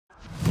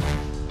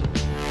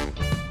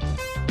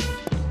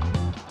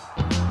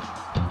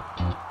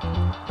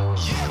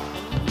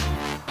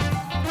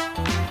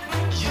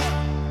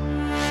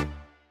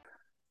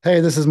Hey,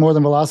 this is More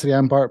Than Velocity.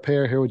 I'm Bart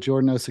Pear here with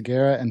Jordan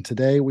Oseguera, and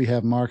today we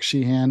have Mark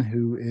Sheehan,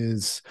 who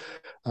is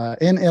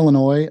in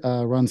Illinois,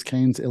 runs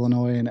Canes,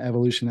 Illinois, and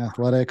Evolution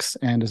Athletics,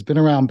 and has been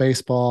around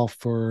baseball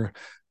for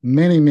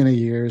many, many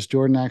years.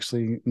 Jordan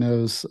actually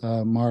knows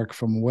Mark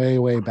from way,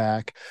 way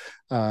back.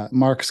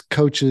 Mark's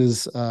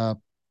coaches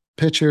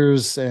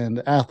pitchers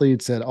and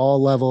athletes at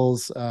all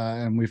levels,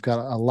 and we've got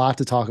a lot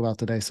to talk about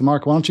today. So,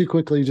 Mark, why don't you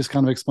quickly just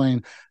kind of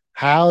explain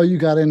how you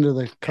got into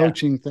the Yeah.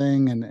 coaching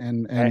thing,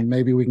 and Okay.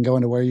 maybe we can go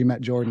into where you met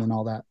Jordan and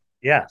all that.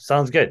 Yeah.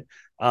 Sounds good.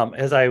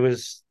 As I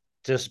was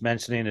just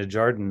mentioning to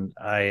Jordan,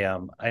 I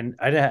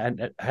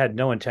had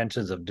no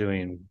intentions of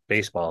doing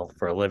baseball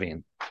for a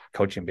living,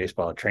 coaching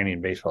baseball,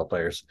 training baseball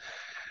players.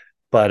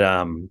 But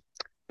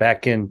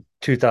back in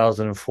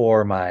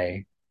 2004,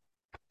 my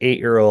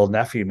 8-year old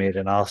nephew made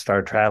an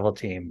all-star travel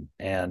team,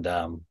 and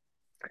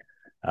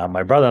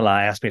my brother-in-law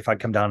asked me if I'd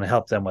come down and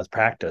help them with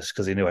practice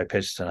because he knew I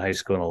pitched in high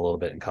school and a little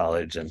bit in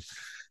college. And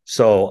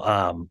so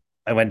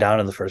I went down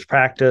to the first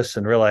practice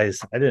and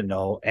realized I didn't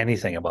know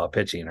anything about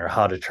pitching or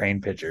how to train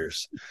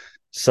pitchers.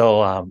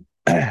 So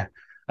I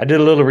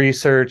did a little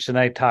research and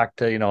I talked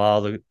to,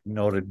 all the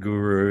noted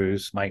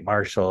gurus, Mike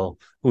Marshall,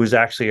 who was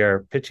actually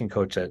our pitching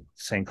coach at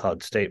St.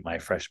 Cloud State my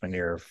freshman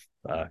year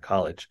of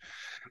college.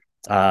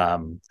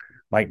 Um,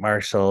 Mike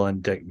Marshall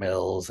and Dick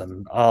Mills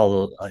and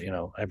all,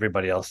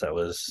 everybody else that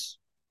was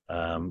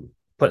um,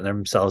 putting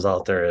themselves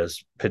out there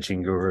as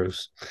pitching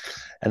gurus.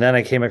 And then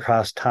I came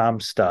across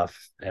Tom's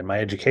stuff, and my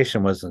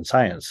education was in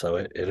science, so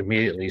it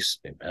immediately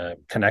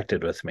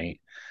connected with me.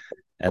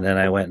 And then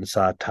I went and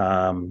saw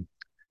Tom.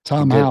 He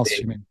Tom did House,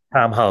 the you mean?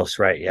 Tom House,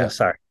 right? Yeah, Yeah.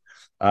 sorry.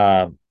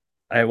 Um,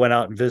 I went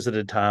out and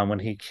visited Tom when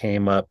he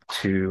came up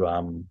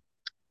to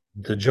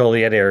the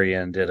Joliet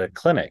area and did a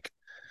clinic.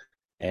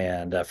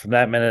 And from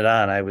that minute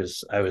on, I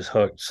was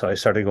hooked. So I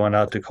started going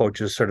out to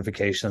coaches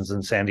certifications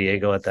in San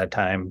Diego at that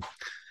time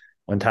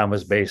when Tom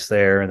was based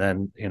there, and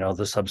then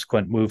the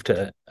subsequent move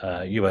to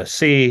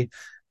USC,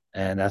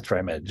 and that's where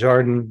I met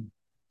Jordan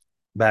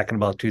back in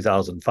about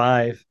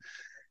 2005.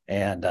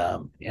 And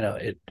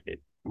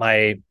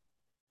my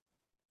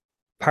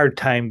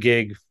part-time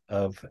gig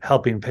of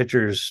helping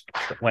pitchers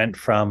went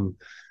from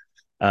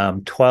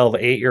 12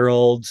 8-year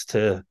olds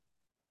to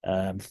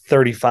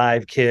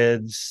 35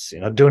 kids,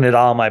 doing it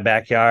all in my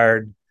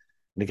backyard.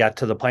 And it got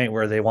to the point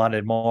where they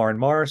wanted more and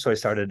more. So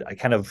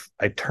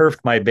I turfed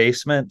my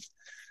basement,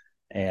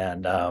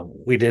 and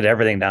we did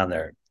everything down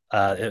there.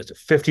 It was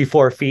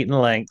 54 feet in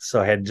length.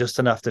 So I had just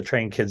enough to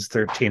train kids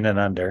 13 and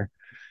under,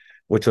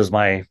 which was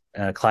my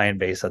client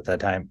base at that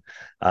time.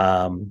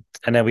 And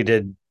then we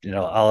did,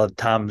 all of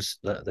Tom's,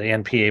 the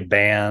NPA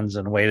bands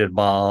and weighted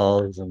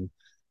balls and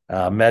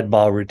med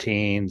ball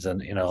routines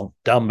and,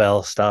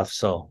 dumbbell stuff.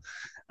 So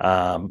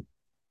um,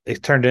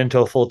 it turned into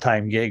a full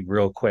time gig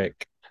real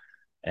quick.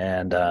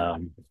 And I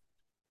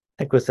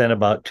think within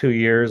about 2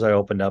 years, I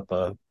opened up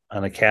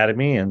an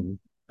academy and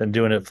been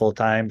doing it full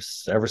time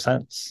ever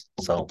since.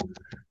 So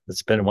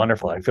it's been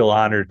wonderful. I feel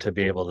honored to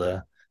be able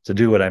to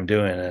do what I'm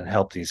doing and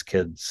help these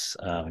kids,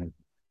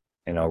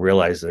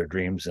 realize their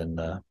dreams in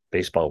the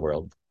baseball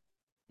world.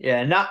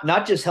 Yeah,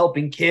 not just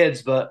helping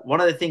kids, but one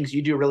of the things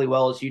you do really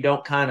well is you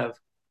don't kind of,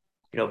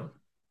 you know,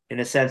 in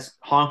a sense,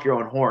 honk your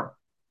own horn.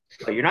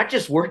 But you're not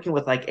just working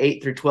with like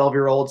 8 through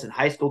 12-year-olds and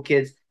high school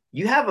kids.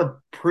 You have a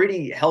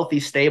pretty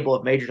healthy stable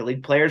of major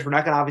league players. We're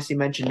not going to obviously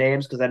mention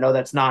names because I know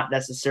that's not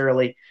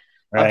necessarily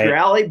up your Right.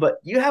 alley, but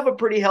you have a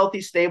pretty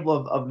healthy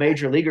stable of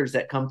major leaguers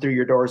that come through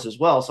your doors as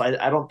well. So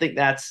I don't think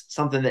that's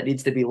something that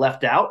needs to be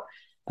left out.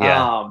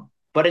 Yeah.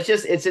 But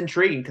it's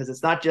intriguing because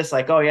it's not just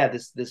like, oh yeah,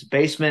 this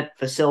basement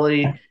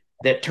facility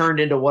that turned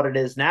into what it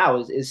is now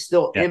is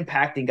still Yeah.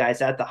 impacting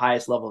guys at the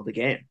highest level of the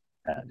game.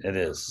 It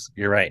is.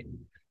 You're right.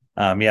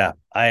 Yeah,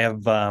 I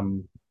have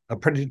a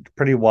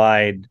pretty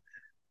wide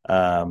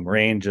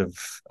range of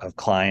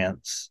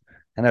clients,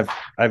 and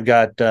I've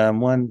got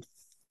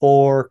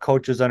four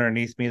coaches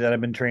underneath me that I've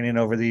been training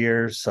over the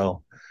years.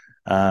 So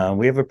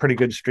we have a pretty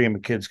good stream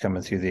of kids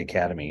coming through the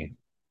academy.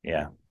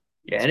 Yeah,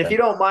 Yeah, it's and if been. you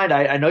don't mind,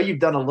 I know you've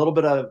done a little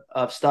bit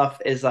of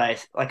stuff as like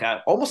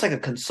a almost like a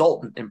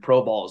consultant in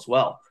pro ball as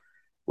well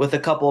with a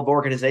couple of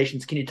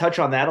organizations. Can you touch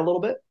on that a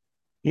little bit?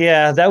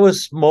 Yeah, that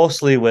was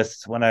mostly with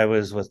when I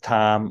was with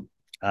Tom.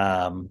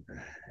 Um,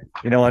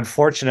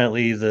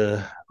 unfortunately,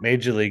 the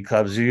major league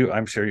clubs,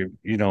 I'm sure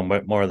you know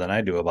more than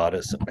I do about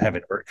it,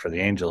 having worked for the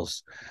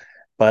Angels.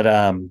 But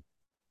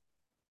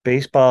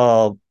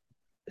baseball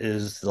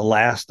is the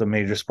last of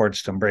major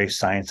sports to embrace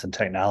science and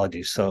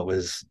technology. So it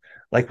was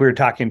like we were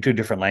talking two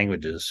different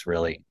languages,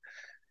 really,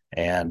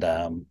 and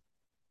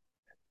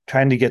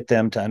trying to get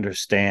them to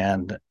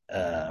understand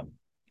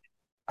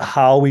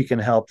how we can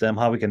help them,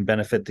 how we can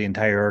benefit the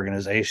entire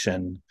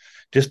organization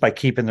just by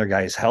keeping their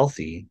guys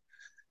healthy,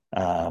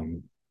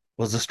 um,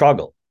 was a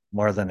struggle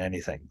more than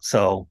anything.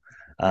 So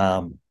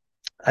um,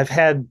 I've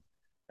had,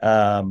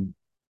 um,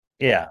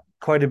 yeah,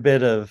 quite a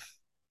bit of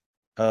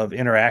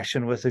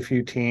interaction with a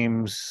few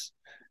teams,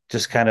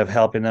 just kind of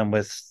helping them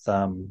with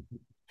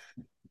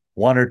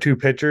one or two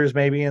pitchers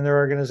maybe in their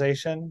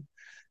organization.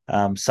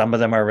 Some of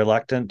them are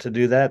reluctant to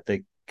do that.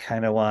 They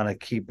kind of want to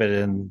keep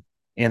it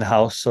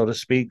in-house, so to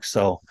speak.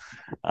 So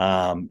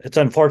it's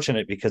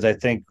unfortunate because I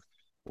think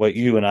what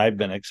you and I've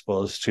been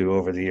exposed to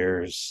over the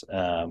years,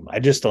 I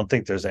just don't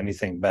think there's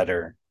anything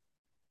better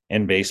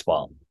in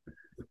baseball.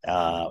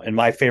 And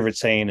my favorite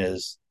saying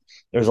is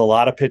there's a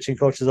lot of pitching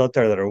coaches out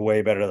there that are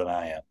way better than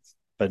I am,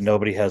 but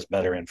nobody has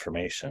better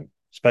information,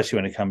 especially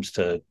when it comes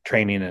to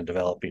training and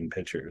developing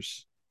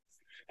pitchers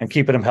and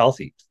keeping them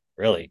healthy,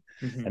 really.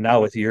 Mm-hmm. And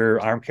now with your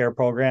arm care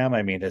program,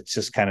 I mean, it's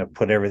just kind of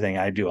put everything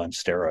I do on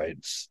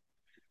steroids.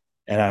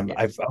 And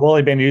I've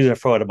only been using it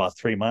for about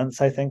 3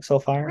 months, I think, so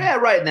far. Yeah,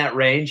 right in that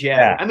range.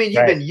 Yeah. I mean,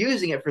 you've been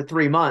using it for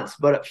 3 months,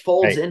 but it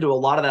folds into a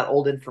lot of that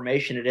old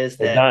information.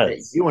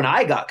 That you and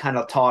I got kind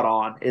of taught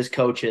on as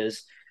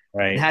coaches,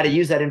 and how to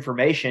use that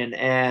information.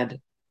 And,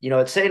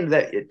 it's saying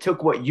that it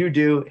took what you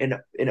do and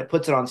it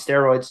puts it on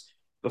steroids.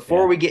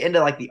 Before we get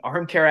into like the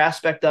arm care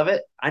aspect of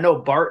it, I know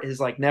Bart has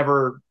like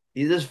never,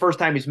 this is the first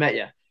time he's met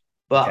you.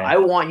 But I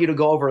want you to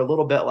go over a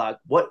little bit like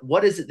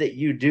what is it that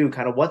you do?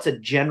 Kind of what's a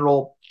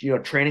general,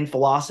 training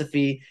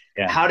philosophy?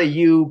 Yeah. How do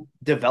you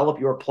develop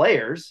your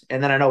players?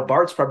 And then I know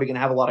Bart's probably going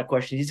to have a lot of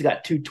questions. He's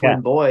got 2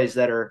 twin boys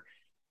that are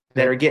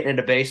getting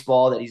into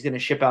baseball that he's going to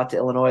ship out to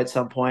Illinois at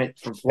some point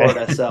from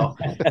Florida. So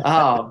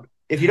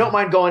if you don't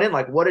mind going in,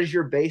 like what is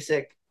your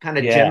basic kind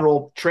of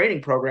general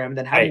training program?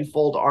 Then how do you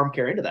fold arm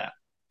care into that?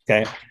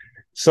 Okay.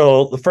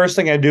 So the first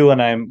thing I do when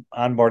I'm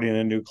onboarding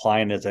a new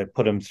client is I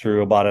put them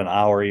through about an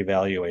hour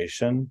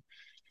evaluation,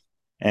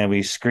 and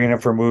we screen them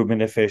for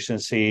movement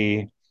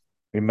efficiency.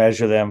 We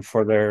measure them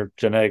for their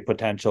genetic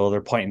potential,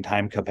 their point in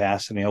time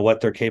capacity,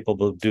 what they're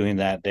capable of doing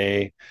that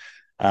day.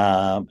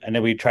 And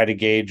then we try to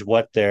gauge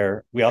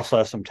we also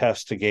have some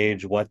tests to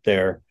gauge what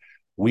their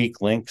weak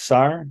links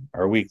are,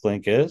 or weak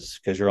link is,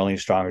 because you're only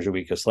as strong as your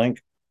weakest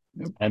link.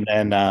 Yep. And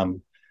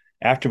then,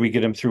 after we get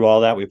them through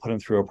all that, we put them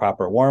through a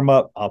proper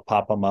warm-up. I'll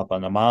pop them up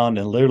on the mound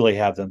and literally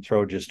have them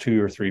throw just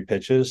 2 or 3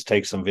 pitches,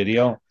 take some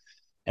video,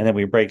 and then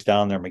we break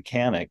down their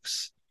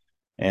mechanics.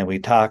 And we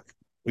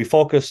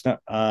focus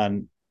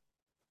on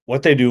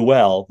what they do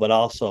well, but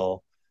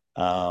also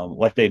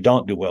what they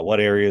don't do well, what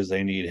areas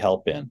they need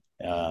help in.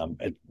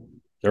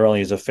 They're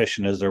only as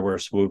efficient as their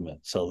worst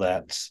movement. So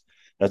that's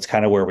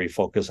kind of where we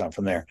focus on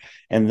from there.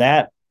 And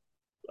that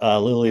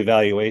little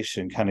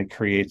evaluation kind of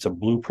creates a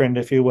blueprint,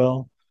 if you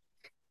will,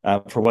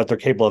 for what they're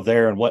capable of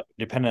there, and what,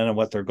 depending on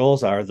what their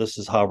goals are, this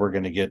is how we're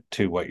going to get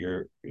to what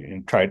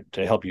try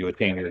to help you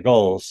attain your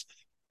goals.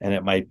 And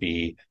it might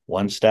be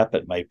one step,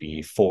 it might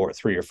be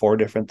 3 or 4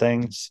 different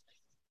things.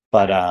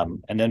 But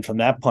and then from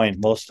that point,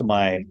 most of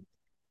my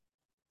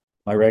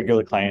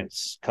regular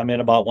clients come in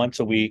about once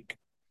a week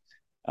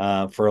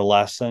for a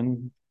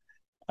lesson.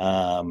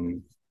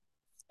 And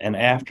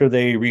after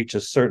they reach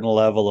a certain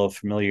level of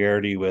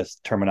familiarity with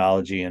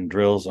terminology and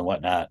drills and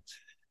whatnot,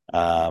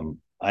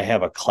 I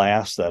have a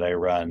class that I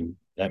run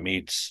that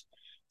meets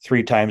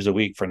 3 times a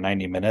week for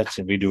 90 minutes,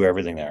 and we do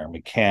everything there: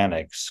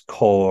 mechanics,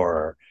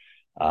 core,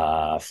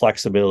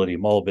 flexibility,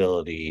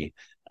 mobility.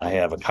 I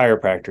have a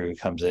chiropractor who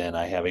comes in.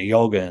 I have a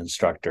yoga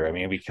instructor. I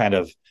mean, we kind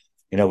of,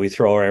 we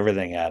throw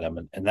everything at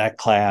them. And that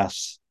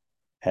class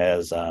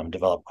has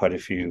developed quite a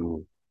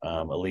few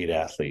elite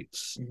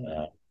athletes.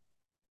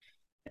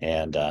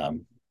 Mm-hmm.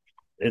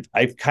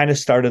 I've kind of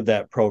started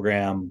that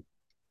program,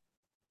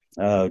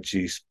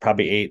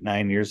 probably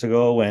 8-9 years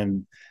ago,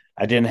 when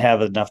I didn't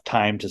have enough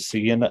time to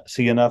see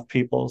enough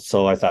people.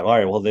 So I thought, all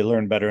right, well, they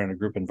learn better in a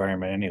group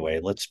environment anyway.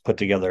 Let's put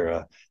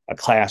together a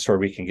class where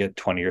we can get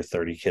 20 or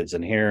 30 kids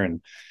in here.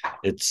 And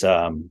it's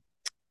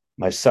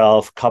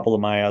myself, a couple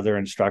of my other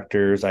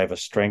instructors. I have a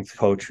strength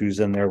coach who's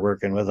in there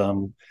working with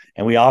them.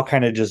 And we all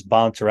kind of just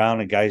bounce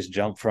around, and guys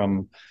jump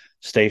from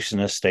station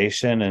to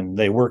station, and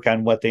they work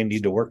on what they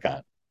need to work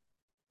on.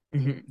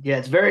 Mm-hmm. Yeah,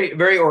 it's very,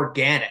 very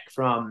organic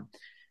from –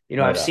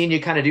 I've seen you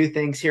kind of do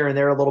things here and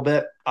there a little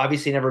bit.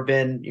 Obviously never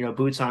been,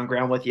 boots on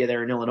ground with you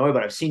there in Illinois,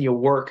 but I've seen you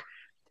work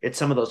at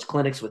some of those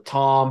clinics with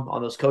Tom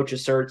on those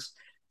coaches certs.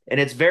 And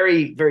it's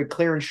very, very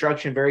clear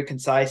instruction, very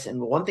concise. And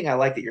one thing I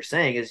like that you're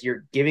saying is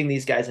you're giving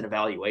these guys an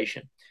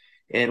evaluation.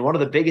 And one of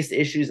the biggest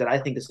issues that I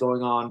think is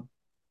going on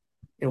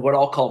in what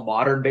I'll call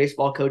modern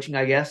baseball coaching,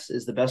 I guess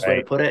is the best way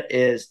to put it,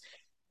 is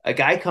a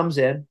guy comes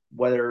in,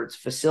 whether it's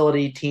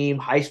facility, team,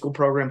 high school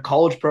program,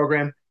 college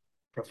program,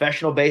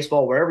 professional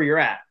baseball, wherever you're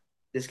at.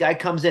 This guy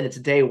comes in, it's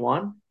day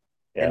one,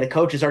 and the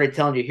coach is already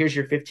telling you, here's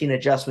your 15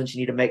 adjustments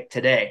you need to make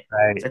today.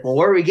 Right. It's like, well,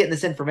 where are we getting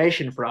this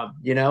information from?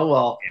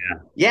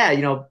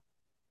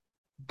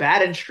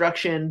 Bad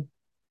instruction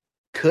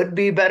could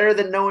be better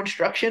than no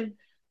instruction,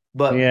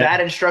 but bad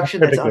instruction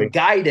that's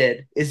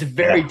unguided is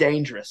very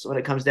dangerous when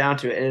it comes down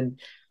to it. And,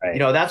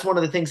 that's one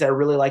of the things I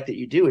really like that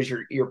you do is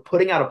you're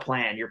putting out a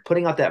plan, you're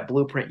putting out that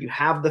blueprint, you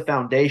have the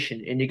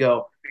foundation, and you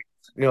go,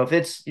 if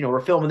it's, we're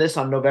filming this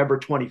on November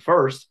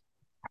 21st,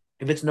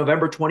 if it's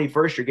November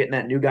 21st, you're getting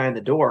that new guy in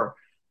the door,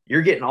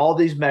 you're getting all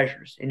these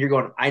measures and you're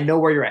going, I know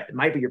where you're at. It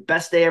might be your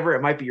best day ever.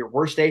 It might be your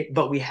worst day,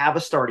 but we have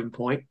a starting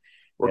point.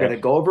 We're going to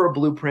go over a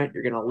blueprint.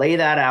 You're going to lay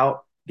that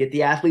out. get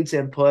the athlete's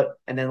input,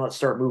 and then let's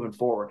start moving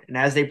forward. And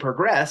as they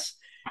progress,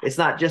 it's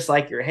not just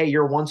like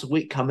you're once a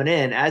week coming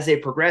in. As they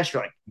progress,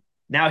 you're like,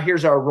 now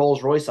here's our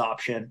Rolls Royce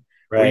option,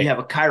 where you have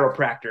a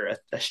chiropractor,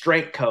 a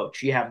strength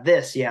coach, you have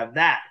this, you have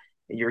that.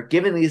 And you're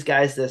giving these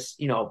guys this,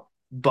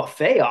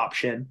 buffet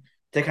option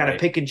to kind of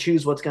pick and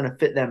choose what's going to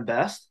fit them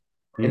best.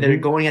 And they're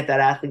going at that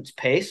athlete's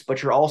pace,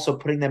 but you're also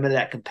putting them into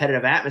that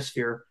competitive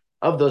atmosphere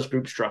of those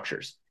group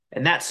structures.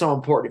 And that's so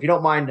important. If you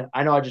don't mind,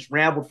 I know I just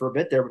rambled for a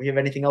bit there, but if you have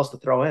anything else to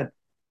throw in.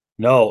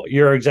 No,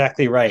 you're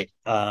exactly right.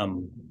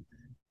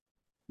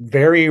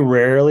 Very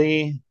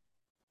rarely,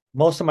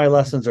 most of my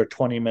lessons are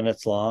 20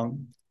 minutes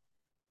long.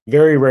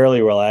 Very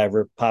rarely will I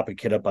ever pop a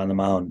kid up on the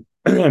mound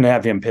and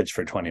have him pitch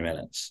for 20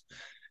 minutes.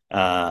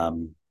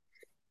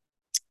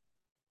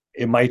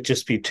 It might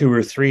just be 2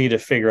 or 3 to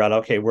figure out,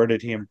 okay, where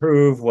did he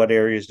improve? What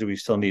areas do we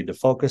still need to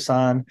focus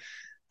on?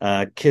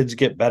 Kids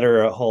get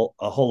better a whole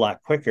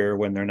lot quicker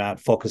when they're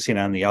not focusing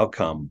on the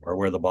outcome or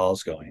where the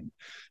ball's going.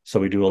 So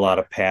we do a lot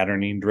of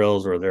patterning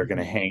drills where they're going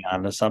to hang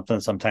on to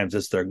something. Sometimes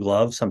it's their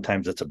glove.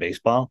 Sometimes it's a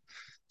baseball.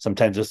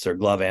 Sometimes it's their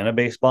glove and a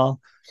baseball.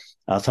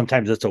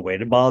 Sometimes it's a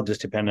weighted ball,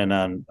 just depending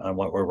on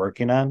what we're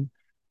working on.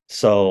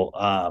 So,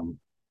 I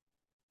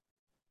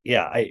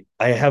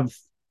have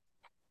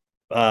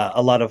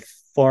a lot of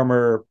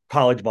former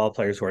college ball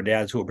players who are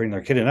dads who will bring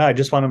their kid in. I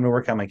just want him to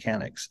work on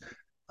mechanics.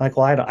 Like,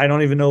 well, I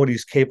don't even know what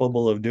he's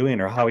capable of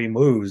doing or how he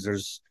moves.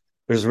 There's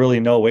really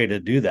no way to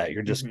do that.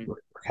 You're just we're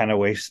kind of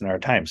wasting our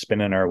time,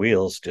 spinning our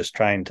wheels, just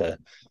trying to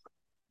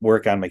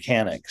work on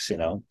mechanics,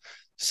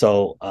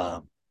 So,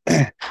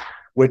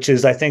 which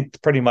is, I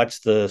think, pretty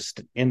much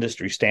the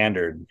industry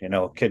standard.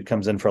 A kid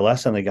comes in for a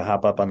lesson, they can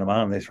hop up on the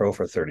mound, and they throw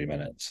for 30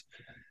 minutes.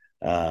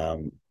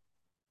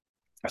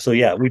 So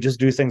yeah, we just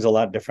do things a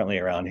lot differently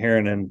around here,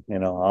 and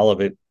then all of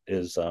it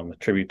is a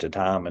tribute to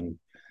Tom and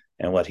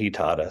what he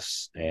taught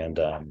us, and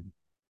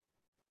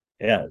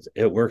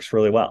it works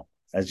really well,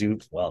 as you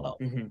well know,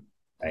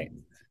 right?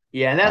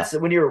 Yeah, and that's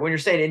when you're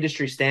saying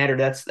industry standard.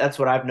 That's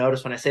what I've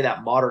noticed when I say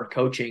that modern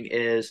coaching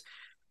is,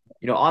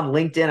 on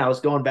LinkedIn. I was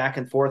going back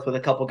and forth with a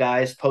couple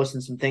guys,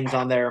 posting some things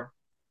on there,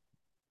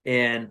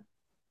 and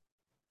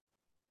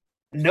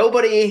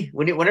nobody,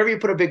 whenever you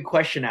put a big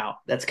question out,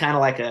 that's kind of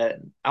like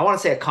I want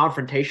to say a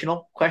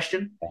confrontational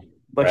question,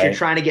 but you're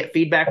trying to get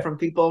feedback from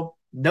people.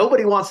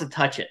 Nobody wants to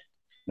touch it.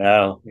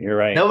 No, you're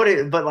right.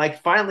 Nobody, but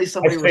like finally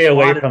somebody stay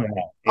away from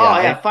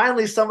that.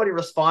 Finally somebody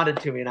responded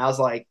to me, and I was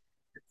like,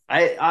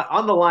 I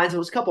on the lines. It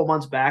was a couple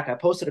months back. I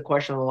posted a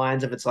question on the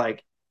lines of, it's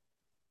like,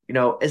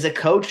 as a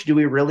coach, do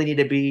we really need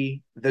to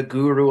be the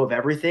guru of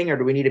everything, or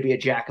do we need to be a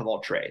jack of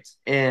all trades?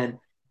 And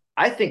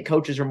I think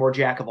coaches are more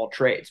jack of all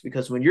trades,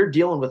 because when you're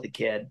dealing with a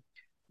kid,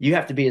 you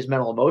have to be his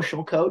mental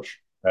emotional coach.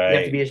 You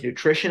have to be his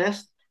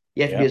nutritionist.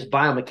 You have to be his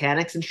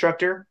biomechanics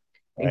instructor.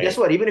 And guess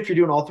what? Even if you're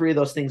doing all 3 of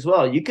those things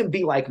well, you can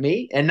be like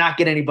me and not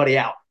get anybody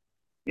out.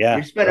 Yeah.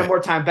 You're spending more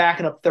time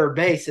backing up third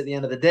base at the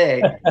end of the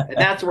day. And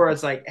that's where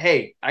it's like,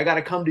 hey, I got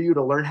to come to you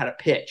to learn how to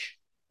pitch.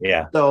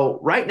 Yeah. So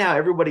right now,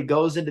 everybody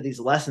goes into these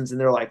lessons and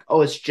they're like,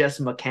 oh, it's just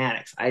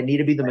mechanics. I need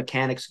to be the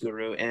mechanics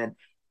guru. And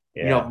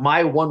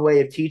my one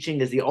way of teaching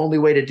is the only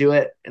way to do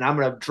it. And I'm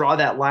going to draw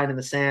that line in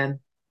the sand.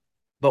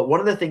 But one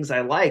of the things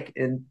I like,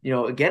 and,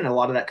 again, a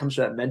lot of that comes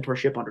from that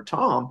mentorship under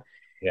Tom,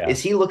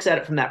 is he looks at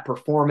it from that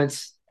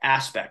performance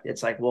aspect.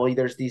 It's like, well,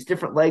 there's these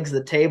different legs of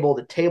the table,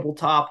 the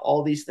tabletop,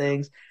 all these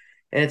things.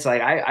 And it's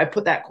like, I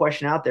put that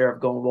question out there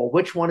of going, well,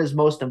 which one is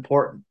most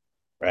important?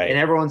 Right. And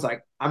everyone's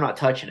like, I'm not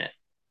touching it.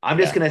 I'm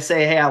just going to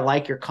say, hey, I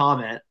like your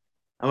comment.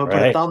 I'm going to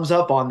put a thumbs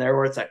up on there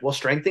where it's like, well,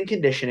 strength and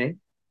conditioning.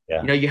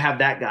 Yeah. You have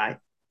that guy.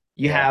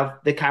 You have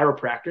the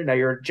chiropractor. Now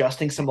you're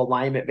adjusting some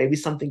alignment. Maybe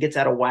something gets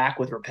out of whack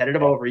with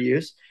repetitive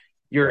overuse.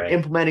 You're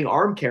implementing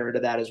arm care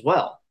into that as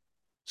well.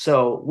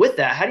 So with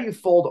that, how do you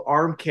fold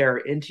arm care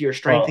into your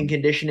strength and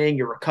conditioning,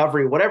 your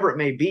recovery, whatever it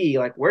may be?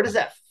 Like, where does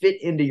that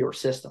fit into your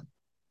system?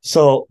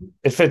 So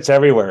it fits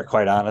everywhere,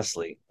 quite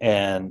honestly.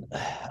 And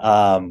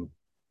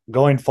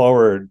going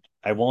forward,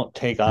 I won't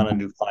take on a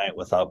new client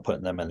without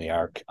putting them in the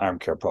arm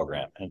care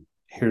program. And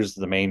here's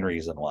the main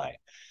reason why.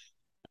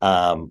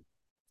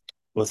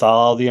 With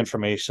all the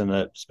information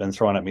that's been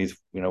thrown at me,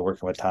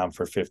 working with Tom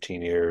for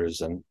 15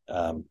 years, and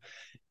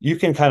you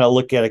can kind of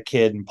look at a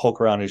kid and poke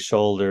around his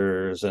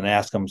shoulders and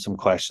ask him some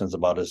questions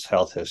about his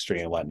health history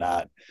and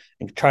whatnot,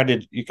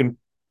 and you can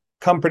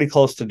come pretty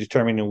close to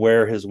determining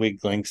where his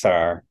weak links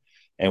are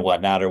and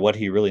whatnot, or what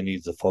he really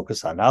needs to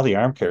focus on. Now the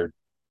arm care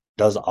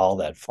does all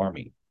that for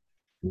me.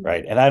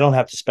 Right. And I don't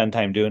have to spend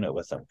time doing it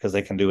with them because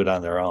they can do it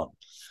on their own.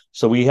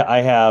 So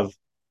I have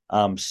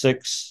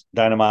 6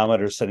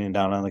 dynamometers sitting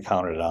down on the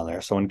counter down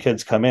there. So when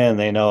kids come in,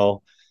 they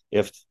know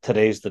if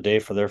today's the day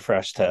for their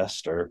fresh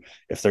test, or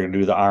if they're going to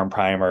do the arm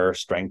primer,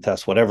 strength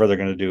test, whatever they're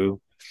going to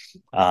do.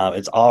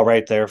 It's all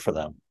right there for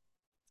them.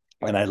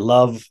 And I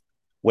love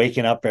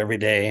waking up every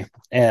day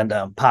and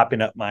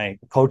popping up my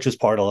coach's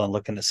portal and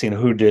looking to see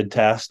who did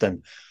test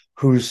and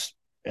who's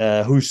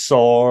who's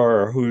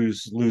sore or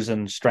who's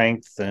losing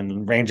strength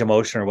and range of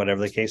motion or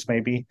whatever the case may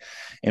be,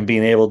 and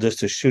being able just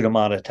to shoot them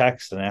out a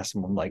text and ask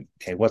them like,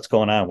 "Okay, what's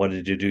going on? What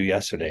did you do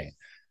yesterday?"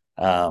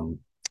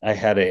 I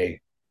had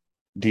a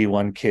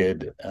D1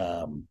 kid,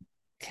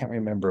 can't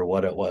remember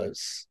what it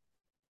was.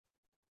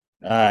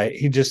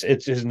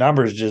 His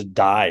numbers just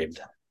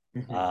dived.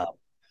 Mhm.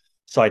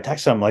 So I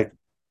texted him like,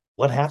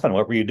 "What happened?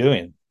 What were you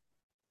doing?"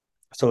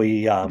 So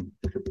he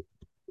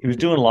was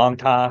doing long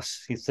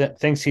toss. He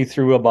thinks he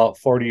threw about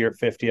 40 or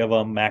 50 of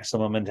them,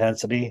 maximum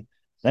intensity.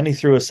 Then he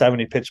threw a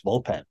 70 pitch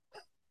bullpen,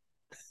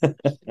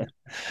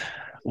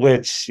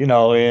 which,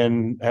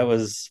 in that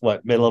was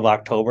what, middle of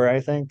October,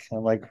 I think.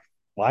 I'm like,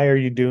 why are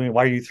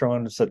you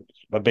throwing such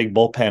a big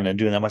bullpen and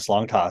doing that much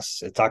long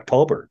toss? It's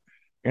October.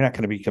 You're not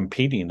going to be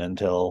competing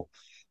until,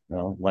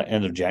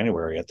 end of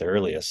January at the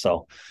earliest.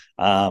 So,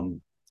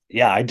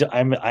 yeah,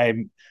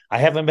 I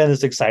haven't been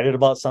as excited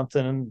about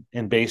something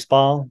in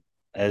baseball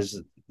as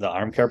the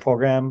arm care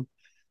program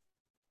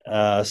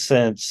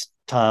since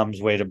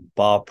Tom's Way to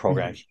Ball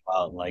program came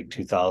out in like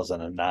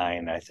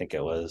 2009, I think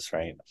it was,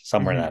 right?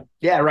 Somewhere in that.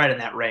 Yeah, right in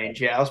that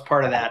range. Yeah, I was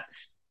part of that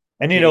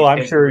And guinea I'm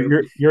pig sure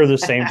group. you're the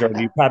same,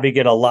 Jordan. You probably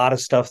get a lot of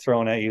stuff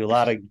thrown at you, a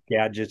lot of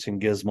gadgets and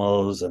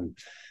gizmos, and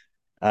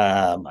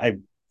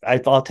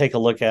I'll take a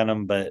look at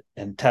them,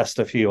 and test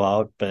a few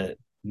out, but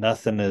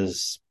nothing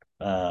is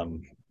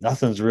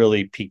nothing's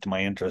really piqued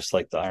my interest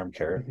like the arm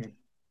care. Mhm.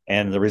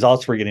 And the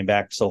results we're getting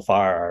back so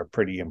far are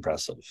pretty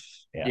impressive.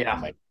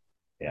 Yeah.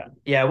 Yeah.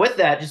 Yeah, with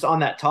that, just on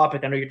that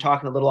topic, I know you're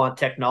talking a little on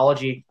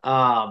technology.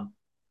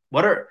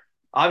 What are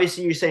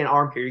obviously you're saying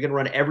arm care, you're going to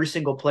run every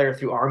single player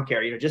through arm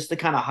care, just to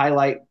kind of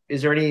highlight,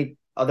 is there any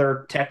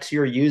other techs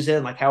you're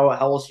using? Like how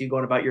else are you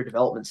going about your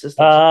development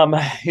systems?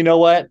 You know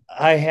what?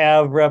 I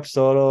have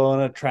Repsodo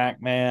and a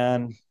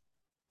TrackMan,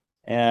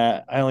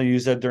 and I only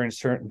use that during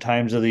certain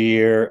times of the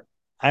year.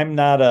 I'm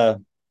not a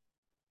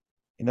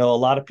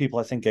lot of people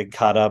I think get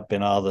caught up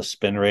in all the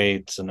spin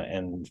rates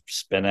and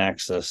spin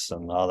axis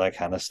and all that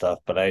kind of stuff,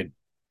 but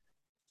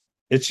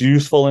it's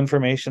useful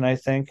information, I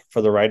think,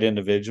 for the right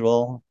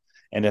individual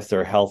and if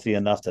they're healthy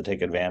enough to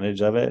take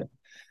advantage of it.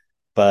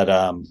 But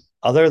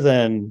other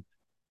than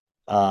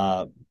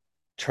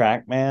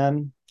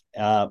TrackMan,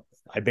 I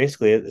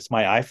basically it's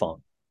my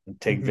iPhone. I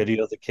take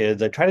video of the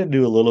kids. I try to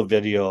do a little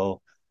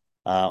video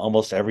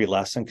almost every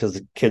lesson because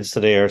the kids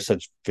today are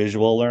such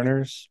visual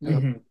learners.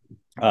 Mhm.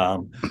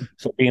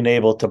 So being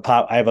able to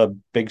I have a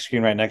big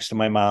screen right next to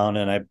my mount,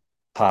 and I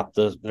pop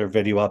their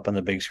video up on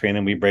the big screen,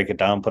 and we break it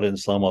down, put it in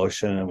slow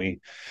motion, and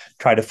we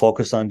try to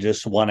focus on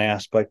just one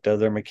aspect of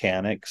their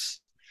mechanics.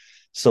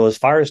 So as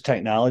far as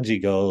technology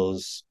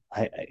goes,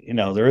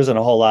 there isn't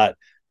a whole lot.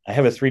 I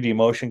have a 3D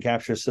motion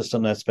capture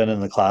system that's been in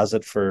the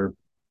closet for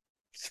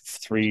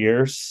 3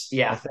 years.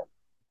 Yeah.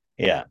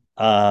 Yeah.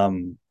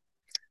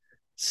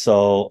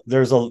 So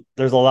there's a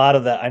lot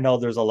of that. I know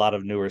there's a lot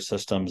of newer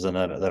systems and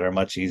that are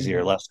much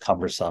easier, less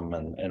cumbersome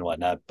and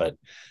whatnot. But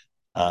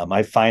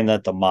I find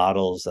that the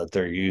models that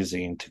they're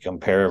using to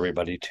compare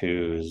everybody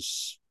to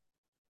is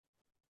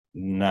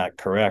not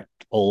correct,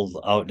 old,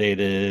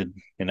 outdated.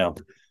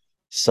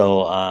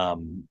 So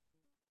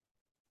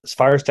as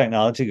far as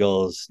technology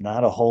goes,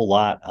 not a whole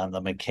lot on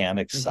the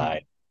mechanics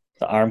side.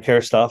 The arm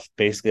care stuff,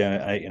 basically,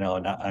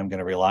 I'm going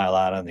to rely a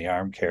lot on the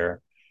arm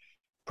care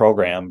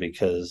program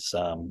because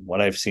what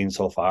I've seen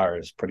so far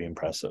is pretty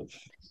impressive.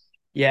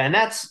 Yeah, and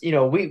that's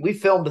we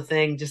filmed a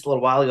thing just a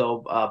little while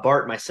ago,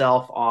 Bart and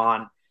myself,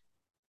 on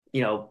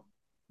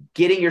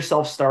getting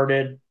yourself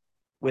started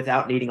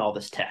without needing all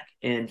this tech.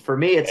 And for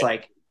me, it's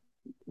like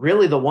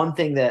really the one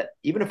thing that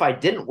even if I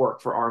didn't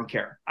work for arm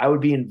care, I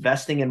would be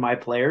investing in my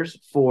players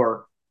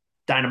for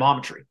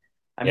dynamometry.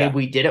 I mean,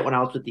 we did it when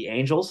I was with the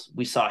Angels.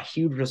 We saw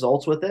huge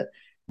results with it.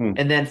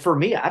 And then for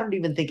me, I don't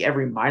even think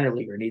every minor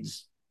leaguer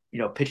needs,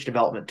 pitch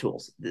development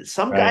tools.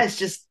 Some guys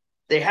just,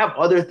 they have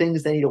other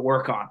things they need to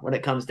work on when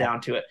it comes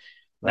down to it.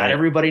 Not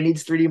everybody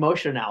needs 3D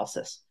motion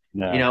analysis.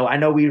 No. I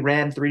know we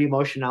ran 3D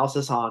motion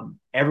analysis on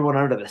everyone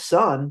under the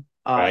sun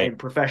in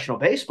professional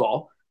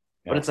baseball,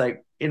 but it's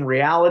like in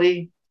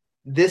reality,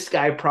 this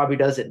guy probably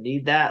doesn't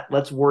need that.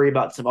 Let's worry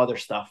about some other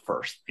stuff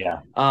first.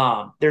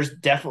 There's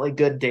definitely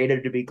good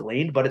data to be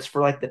gleaned, but it's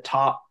for like the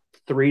top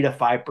 3 to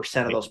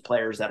 5% of those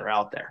players that are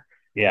out there.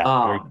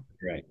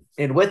 Right.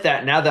 And with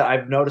that, now that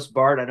I've noticed,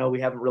 Bart, I know we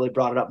haven't really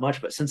brought it up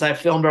much, but since I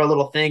filmed our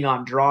little thing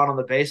on drawing on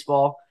the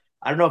baseball,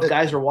 I don't know if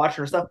guys are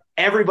watching or stuff.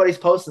 Everybody's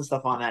posting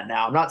stuff on that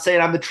now. I'm not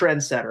saying I'm the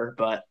trendsetter,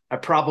 but I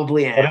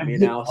probably am,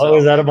 What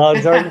was that about,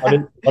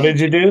 Jordan? What did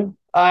you do?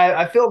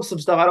 I filmed some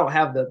stuff. I don't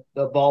have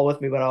the ball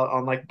with me, but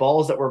on like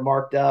balls that were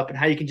marked up and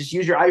how you can just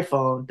use your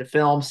iPhone to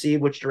film, see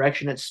which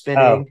direction it's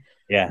spinning.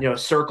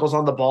 Circles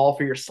on the ball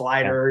for your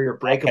slider, your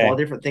breakable,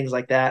 different things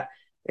like that.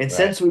 And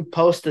since we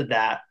posted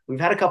that, we've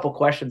had a couple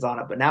questions on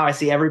it, but now I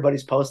see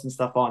everybody's posting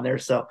stuff on there.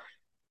 So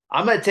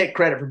I'm going to take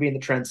credit for being the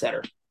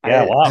trendsetter.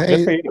 Wow.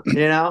 Good for you.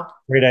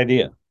 Great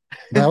idea.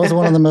 That was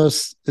one of the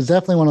most, it's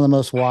definitely one of the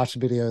most watched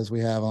videos we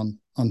have on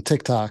on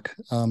TikTok.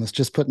 It's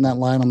just putting that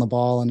line on the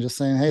ball and just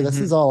saying, "Hey, this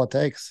is all it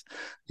takes."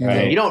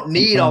 Yeah, you don't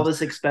need all sometimes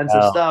this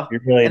expensive stuff. You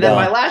really and then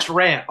my don't. last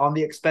rant on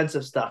the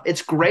expensive stuff.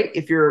 It's great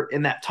if you're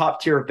in that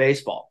top tier of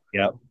baseball.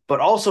 Yep. But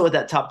also at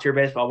that top tier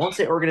baseball, I won't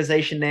say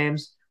organization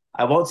names.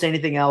 I won't say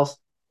anything else.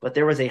 But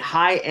there was a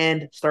high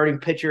end starting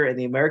pitcher in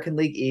the American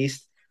League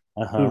East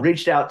who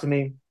reached out to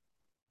me,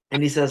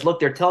 and he says, "Look,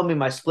 they're telling me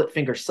my split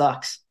finger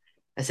sucks."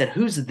 I said,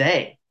 "Who's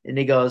they?" And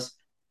he goes,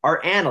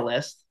 "Our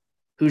analyst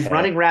who's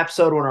running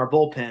Rapsodo in our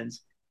bullpens,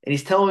 and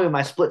he's telling me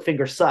my split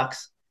finger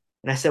sucks."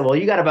 And I said, "Well,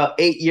 you got about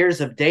 8 years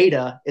of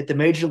data at the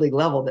major league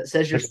level that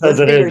says your split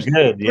finger is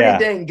good.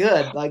 Pretty dang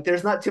good. Like,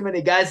 there's not too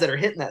many guys that are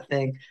hitting that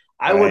thing.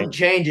 I wouldn't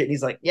change it." And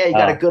he's like, "Yeah, you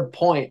got a good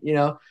point, you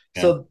know."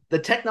 Yeah. So the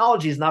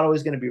technology is not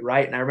always going to be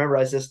right. And I remember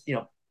I was just,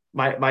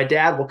 my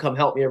dad will come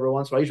help me every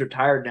once in a while. He's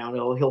retired now.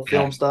 He'll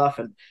film stuff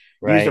and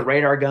use the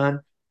radar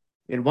gun.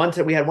 And one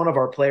time we had one of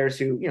our players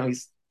who,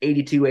 he's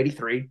 82,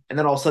 83. And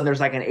then all of a sudden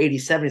there's like an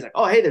 87. He's like,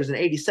 "Oh, hey, there's an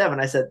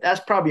 87. I said, "That's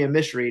probably a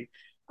misread.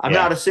 I'm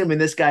not assuming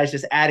this guy's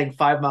just adding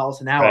 5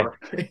 miles an hour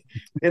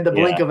in the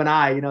blink of an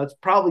eye. It's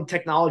probably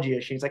technology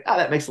issue." He's like, "Oh,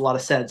 that makes a lot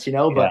of sense,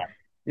 But,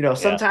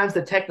 sometimes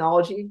the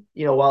technology,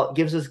 while it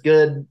gives us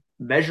good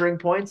measuring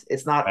points,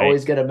 it's not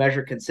always going to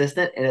measure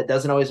consistent, and it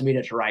doesn't always mean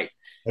it's right.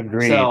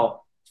 Agreed.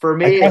 So for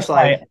me, it's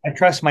like I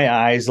trust my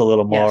eyes a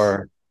little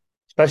more,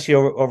 especially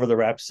over the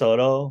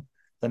Rapsodo.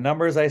 The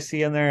numbers I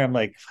see in there, I'm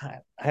like,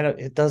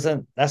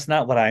 that's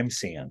not what I'm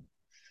seeing.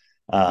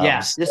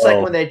 Just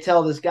like when they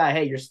tell this guy,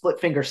 "Hey, your split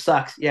finger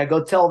sucks." Yeah,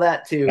 go tell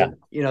that to,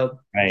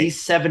 these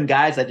 7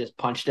 guys I just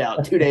punched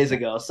out 2 days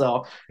ago.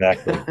 So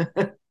exactly.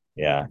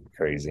 Yeah,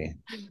 crazy.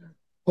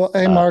 Well,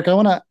 hey, Mark, I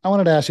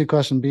wanted to ask you a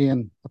question.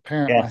 Being a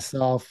parent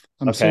myself,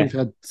 I'm sure you've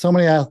had so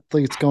many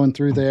athletes going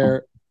through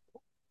there.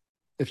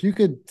 If you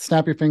could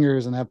snap your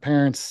fingers and have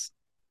parents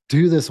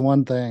do this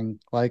one thing,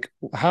 like,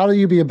 how do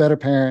you be a better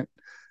parent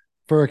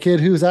for a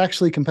kid who's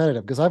actually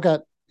competitive? Because I've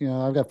got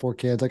 4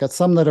 kids. I got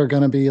some that are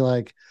going to be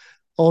like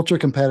ultra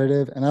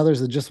competitive and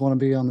others that just want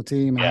to be on the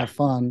team and have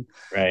fun.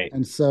 Right.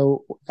 And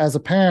so as a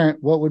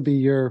parent, what would be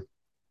your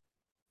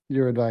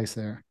advice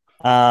there?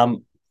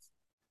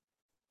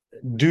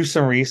 Do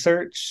some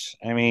research.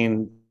 I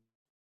mean,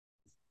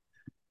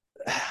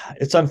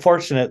 it's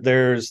unfortunate.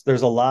 There's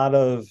a lot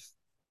of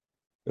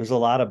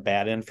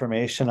bad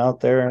information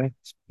out there,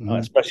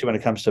 especially when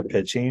it comes to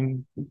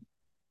pitching.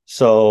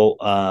 So,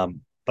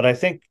 but I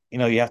think,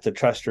 you have to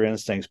trust your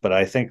instincts, but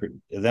I think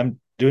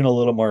them doing a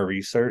little more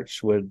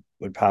research would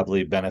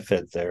probably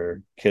benefit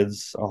their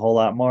kids a whole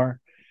lot more.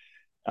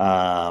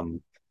 I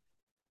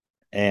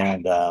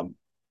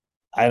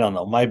don't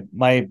know,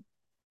 my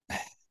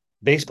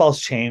baseball's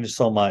changed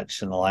so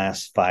much in the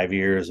last 5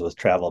 years with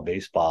travel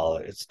baseball.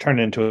 It's turned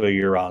into a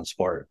year-round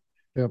sport.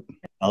 Yep.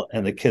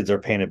 And the kids are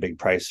paying a big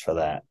price for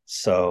that.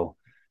 So,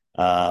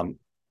 I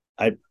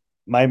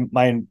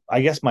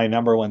guess my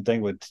number one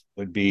thing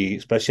would be,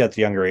 especially at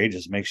the younger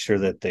ages, make sure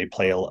that they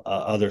play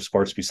other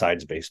sports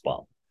besides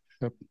baseball.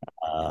 Yep.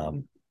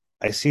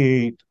 I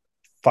see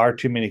far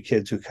too many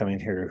kids who come in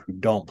here who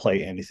don't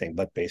play anything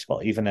but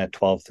baseball, even at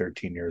 12,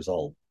 13 years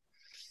old.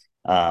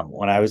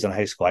 When I was in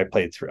high school, I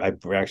played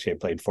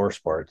 4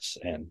 sports,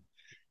 and,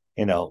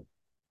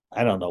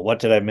 I don't know, what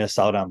did I miss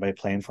out on by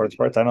playing 4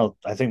 sports?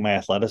 I think my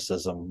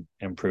athleticism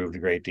improved a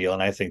great deal.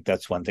 And I think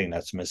that's one thing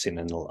that's missing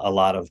in a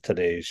lot of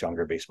today's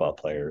younger baseball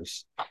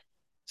players.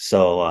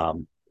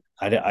 So,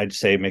 I'd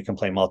say make them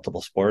play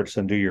multiple sports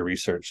and do your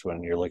research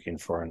when you're looking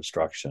for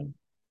instruction.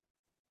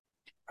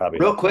 Probably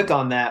real quick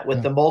on that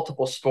with the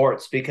multiple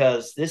sports,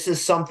 because this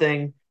is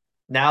something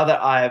now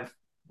that I've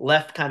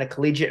left kind of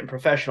collegiate and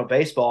professional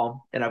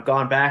baseball, and I've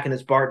gone back, and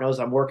as Bart knows,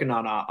 I'm working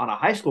on a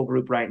high school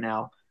group right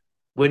now.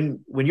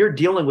 When you're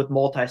dealing with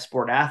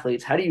multi-sport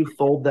athletes, how do you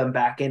fold them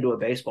back into a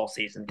baseball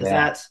season?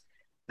 Because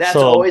that's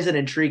always an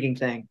intriguing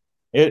thing.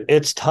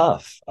 It's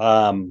tough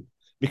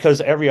because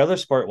every other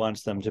sport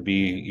wants them to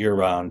be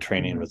year-round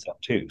training with them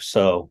too.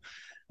 So,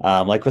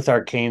 like with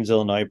our Canes,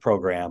 Illinois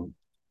program,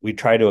 we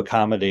try to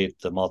accommodate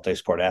the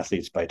multi-sport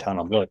athletes by telling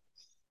them, look,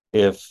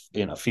 if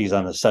he's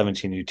on the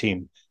 17U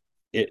team,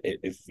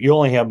 if you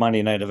only have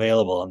Monday night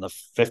available and the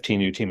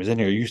 15U team is in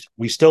here,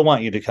 we still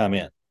want you to come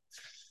in.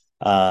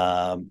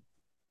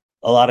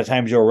 A lot of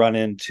times you'll run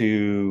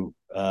into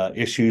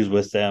issues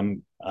with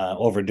them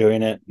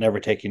overdoing it,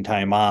 never taking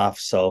time off.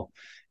 So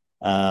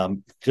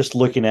just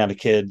looking at a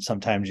kid,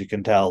 sometimes you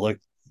can tell, look,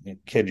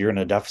 kid, you're in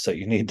a deficit.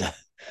 You need to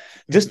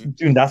just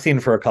do nothing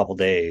for a couple of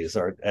days,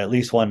 or at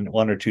least one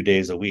or 2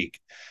 days a week.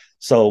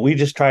 So we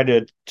just try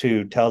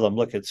to tell them,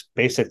 look, it's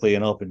basically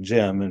an open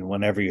gym, and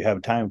whenever you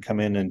have time, come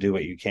in and do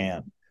what you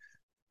can.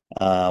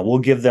 We'll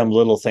give them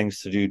little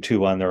things to do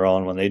too on their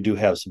own when they do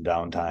have some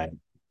downtime.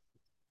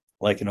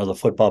 Like, the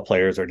football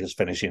players are just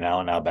finishing out,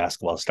 and now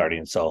basketball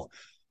starting. So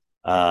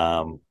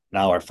now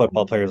our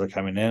football players are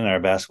coming in and our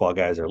basketball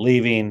guys are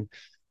leaving.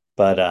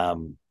 But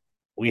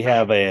we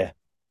have a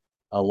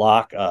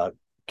lock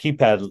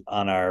keypad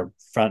on our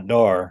front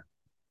door,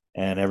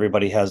 and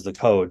everybody has the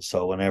code.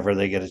 So whenever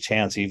they get a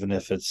chance, even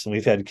if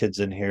we've had kids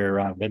in here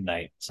around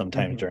midnight,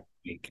 sometimes during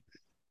the week.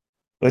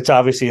 which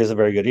obviously isn't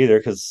very good either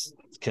because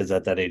kids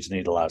at that age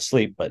need a lot of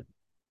sleep. But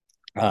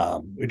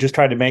we just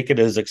tried to make it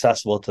as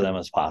accessible to them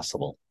as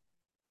possible.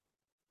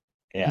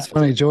 Yeah, It's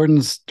funny.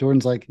 Jordan's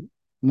like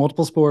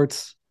multiple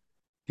sports,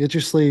 get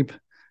your sleep,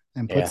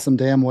 and put yeah, some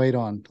damn weight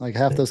on. Like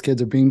half those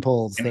kids are bean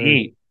poles. and They're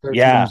eat. 13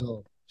 Yeah, years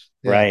old.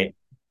 Yeah. right.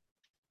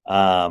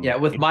 Yeah,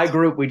 with my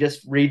group, we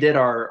just redid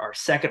our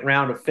second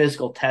round of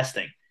physical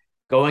testing,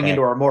 going Okay.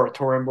 into our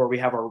moratorium where we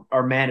have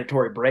our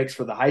mandatory breaks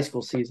for the high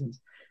school seasons.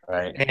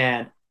 Right.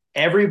 And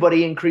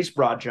everybody increased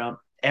broad jump.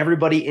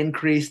 Everybody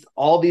increased,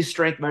 all these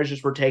strength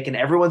measures were taken.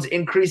 Everyone's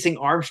increasing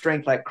arm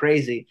strength like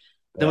crazy.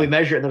 Then we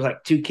measure it, and there's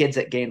like 2 kids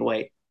that gained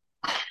weight.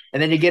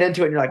 And then you get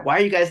into it and you're like, why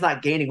are you guys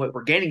not gaining weight?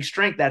 We're gaining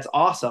strength. That's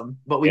awesome.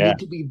 But we need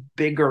to be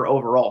bigger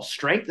overall.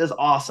 Strength is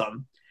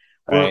awesome.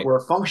 Right.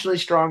 We're functionally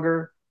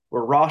stronger.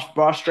 We're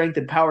raw strength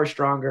and power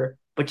stronger,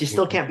 but you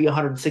still can't be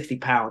 160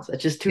 pounds.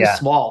 That's just too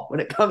small when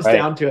it comes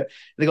down to it.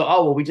 They go,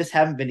 oh, well, we just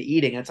haven't been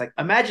eating. And it's like,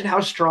 imagine how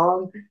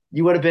strong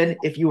you would have been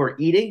if you were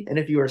eating and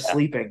if you were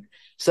sleeping.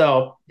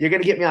 So you're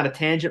going to get me on a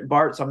tangent,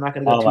 Bart, so I'm not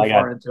going to go too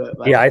far into it.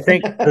 But. Yeah, I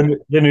think the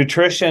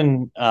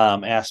nutrition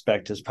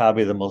aspect is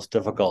probably the most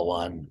difficult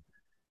one,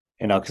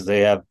 because they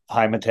have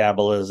high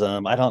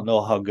metabolism. I don't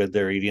know how good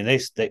they're eating.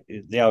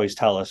 They always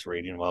tell us we're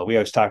eating well. We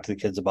always talk to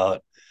the kids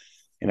about,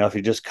 if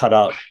you just cut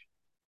out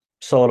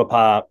soda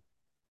pop,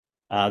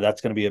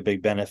 that's going to be a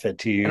big benefit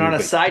to you. And on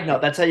a side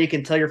note, that's how you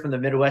can tell you're from the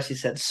Midwest. He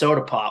said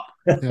soda pop.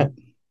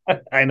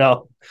 I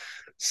know.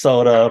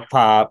 Soda,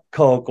 pop,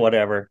 Coke,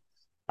 whatever.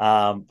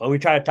 But we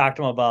try to talk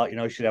to them about,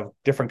 you should have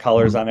different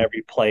colors on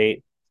every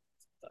plate,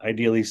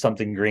 ideally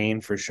something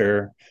green for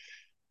sure.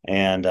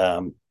 And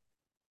a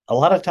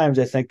lot of times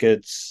I think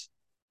it's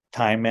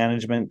time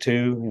management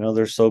too.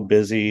 They're so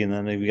busy, and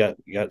then you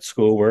got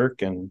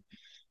schoolwork and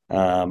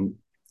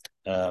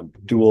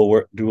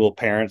dual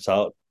parents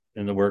out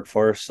in the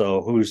workforce.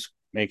 So who's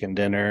making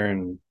dinner?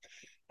 And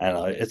I don't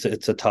know,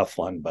 it's a tough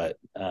one, but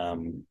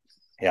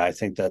I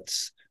think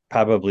that's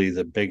probably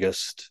the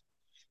biggest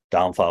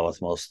downfall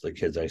with most of the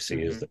kids I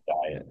see is the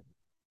diet.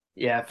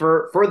 Yeah,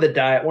 for the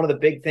diet, one of the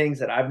big things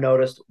that I've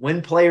noticed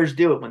when players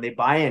do it, when they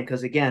buy in,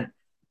 because again,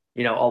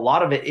 a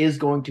lot of it is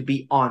going to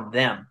be on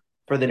them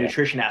for the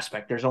nutrition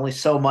aspect. There's only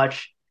so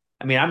much.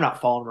 I mean, I'm not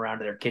following around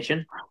to their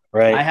kitchen.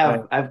 Right. I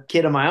have a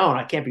kid of my own.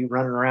 I can't be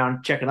running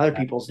around checking other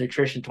people's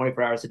nutrition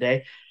 24 hours a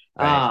day.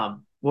 Right.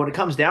 When it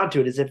comes down to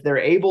it is if they're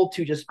able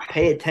to just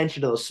pay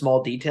attention to those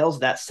small details,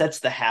 that sets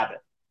the habit.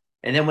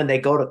 And then when they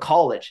go to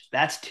college,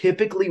 that's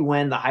typically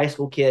when the high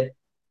school kid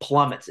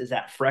plummets, is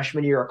that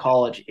freshman year of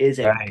college is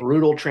a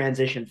brutal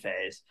transition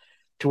phase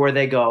to where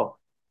they go,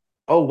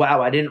 oh,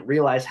 wow, I didn't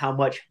realize how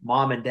much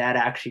mom and dad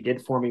actually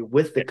did for me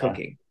with the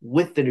cooking,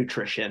 with the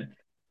nutrition,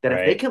 that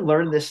if they can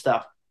learn this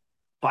stuff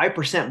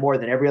 5% more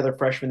than every other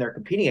freshman they're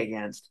competing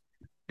against,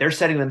 they're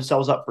setting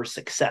themselves up for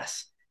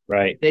success.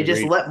 Right. They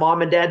just let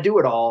mom and dad do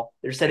it all.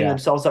 They're setting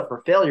themselves up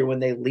for failure when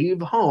they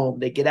leave home.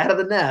 They get out of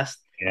the nest.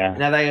 Yeah.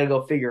 Now they got to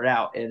go figure it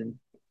out. And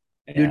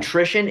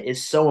nutrition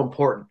is so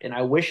important. And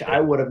I wish I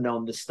would have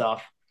known this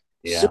stuff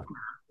sooner,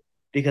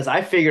 because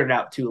I figured it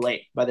out too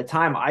late. By the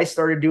time I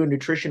started doing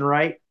nutrition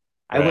right,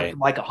 I went from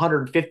like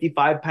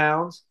 155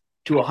 pounds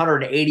to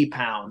 180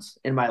 pounds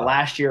in my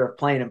last year of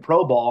playing in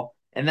pro ball.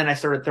 And then I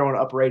started throwing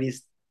upper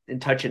 80s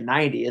and touching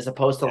 90 as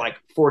opposed to like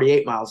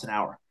 48 miles an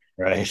hour.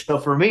 Right. So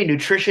for me,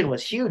 nutrition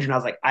was huge. And I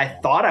was like, I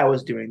thought I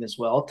was doing this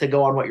well. To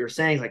go on what you're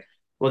saying, it's like,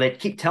 well, they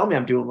keep telling me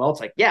I'm doing well. It's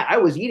like, yeah, I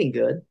was eating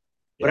good,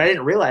 but I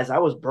didn't realize I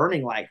was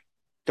burning like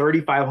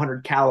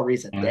 3,500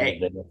 calories a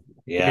day.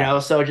 Yeah.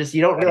 So just,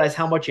 you don't realize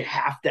how much you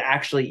have to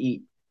actually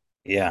eat.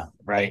 Yeah.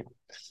 Right.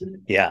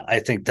 Yeah. I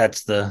think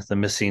that's the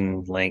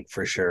missing link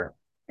for sure,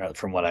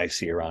 from what I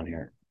see around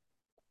here.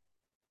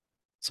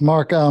 So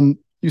Mark,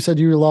 you said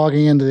you were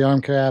logging into the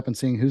Arm Care app and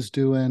seeing who's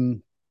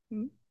doing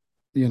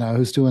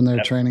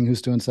their training,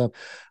 who's doing stuff.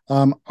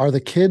 Are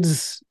the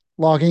kids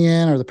logging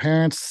in? Are the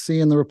parents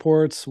seeing the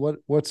reports?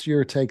 What's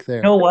your take there?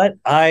 You know what?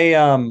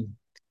 I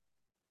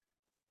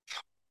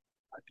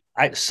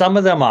some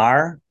of them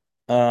are,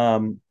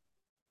 and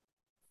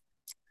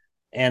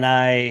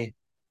I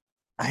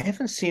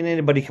haven't seen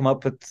anybody come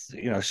up with,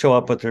 show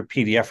up with their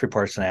PDF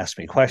reports and ask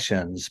me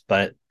questions,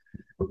 but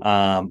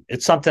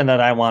it's something that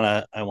I want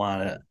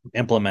to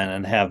implement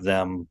and have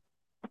them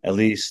at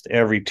least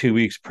every 2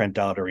 weeks print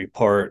out a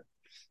report.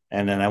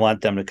 And then I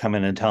want them to come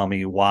in and tell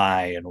me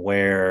why and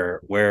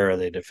where are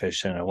they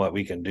deficient and what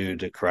we can do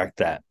to correct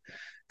that.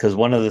 Because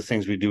one of the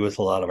things we do with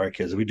a lot of our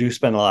kids, we do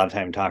spend a lot of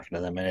time talking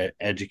to them and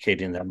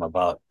educating them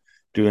about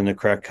doing the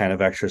correct kind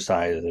of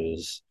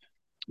exercises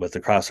with the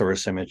crossover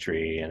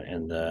symmetry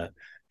and the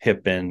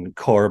hip and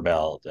core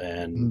belt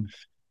and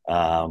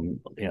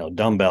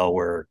dumbbell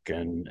work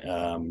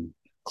and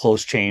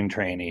close chain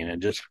training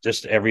and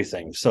just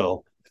everything.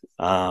 So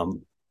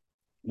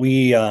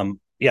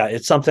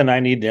it's something I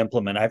need to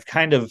implement.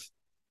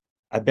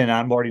 I've been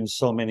onboarding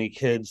so many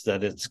kids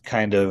that it's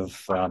kind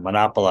of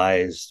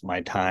monopolized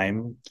my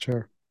time.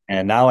 Sure.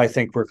 And now I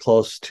think we're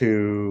close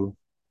to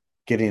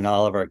getting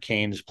all of our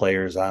Canes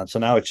players on. So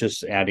now it's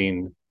just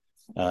adding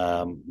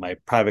my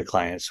private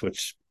clients,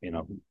 which,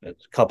 a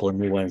couple of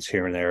new ones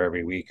here and there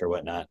every week or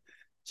whatnot.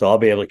 So I'll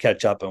be able to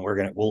catch up, and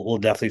we'll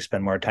definitely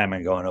spend more time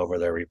on going over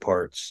their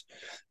reports.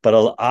 But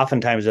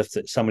oftentimes, if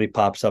somebody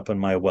pops up in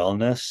my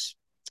wellness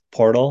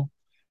portal,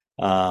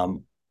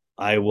 um,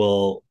 I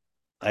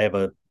have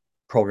a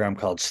program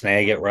called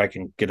Snagit where I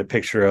can get a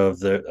picture of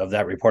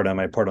that report on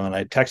my portal, and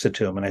I text it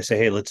to them and I say,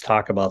 hey, let's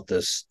talk about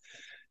this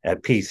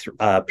at P3.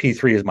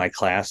 P3 is my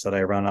class that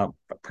I run up,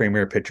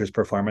 Premier Pitchers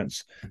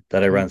Performance,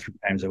 that I run 3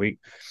 times a week.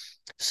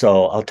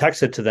 So I'll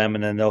text it to them,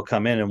 and then they'll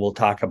come in and we'll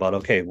talk about,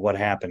 okay, what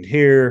happened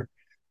here.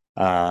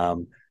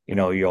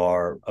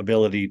 Your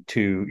ability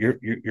to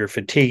you're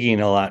fatiguing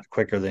a lot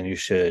quicker than you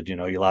should.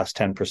 You lost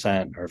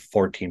 10% or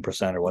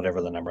 14% or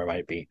whatever the number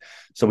might be.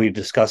 So we've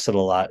discussed it a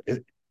lot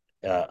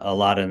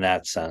in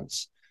that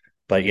sense.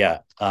 But yeah,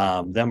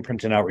 them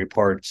printing out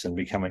reports and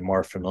becoming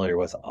more familiar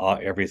with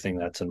everything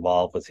that's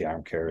involved with the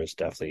arm care is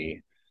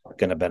definitely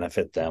going to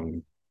benefit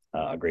them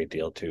a great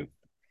deal too.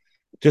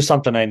 Just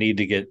something I need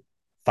to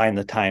find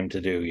the time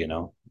to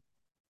do.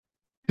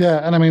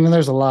 Yeah, and I mean,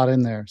 there's a lot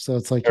in there, so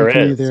it's like you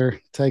can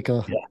either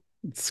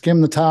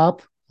skim the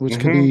top, which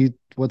could be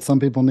what some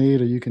people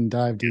need, or you can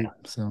dive deep.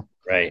 So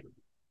right,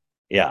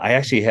 yeah, I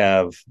actually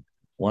have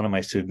one of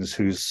my students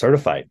who's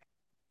certified.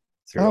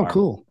 Oh,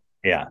 cool.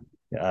 Yeah,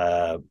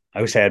 I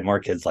wish I had more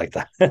kids like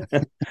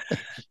that.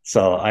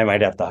 So I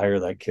might have to hire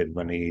that kid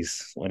when he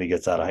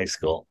gets out of high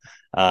school.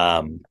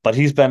 But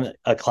he's been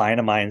a client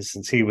of mine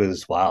since he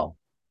was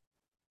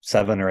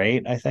 7 or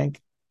 8, I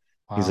think.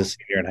 Wow. He's a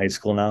senior in high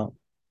school now.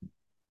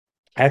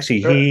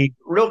 Actually,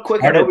 real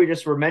quick, I know we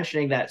just were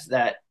mentioning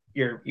that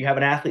you have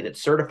an athlete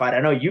that's certified. I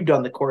know you've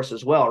done the course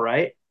as well,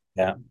 right?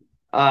 Yeah.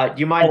 Do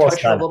you mind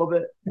touching a little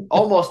bit?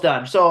 Almost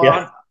done.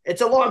 So it's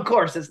a long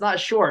course. It's not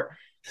short.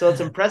 So it's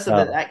impressive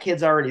that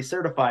kid's already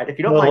certified. If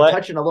you don't mind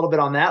touching a little bit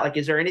on that, like,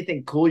 is there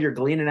anything cool you're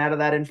gleaning out of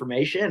that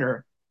information,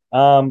 or?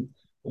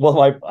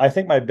 Well, I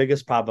think my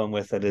biggest problem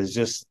with it is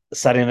just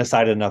setting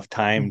aside enough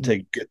time to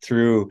get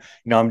through.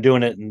 I'm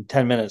doing it in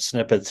 10-minute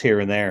snippets here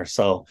and there.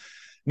 So,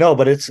 no,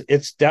 but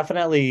it's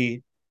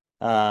definitely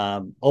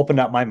opened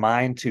up my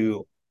mind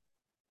to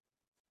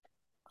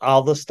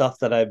all the stuff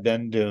that I've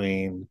been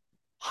doing,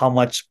 how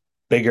much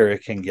bigger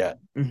it can get.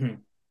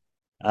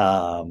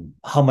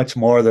 How much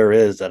more there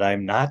is that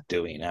I'm not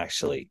doing,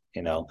 actually.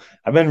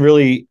 I've been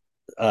really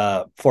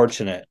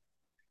fortunate.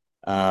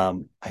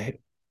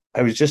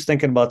 I was just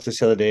thinking about this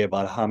the other day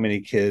about how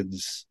many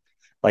kids,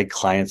 like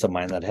clients of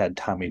mine, that had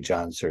Tommy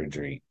John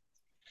surgery.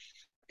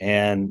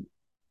 And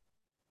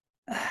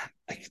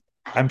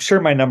I'm sure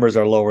my numbers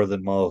are lower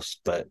than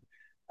most, but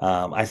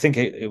I think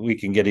we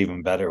can get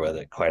even better with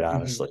it, quite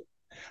honestly.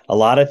 A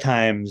lot of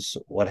times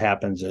what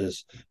happens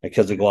is my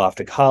kids will go off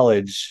to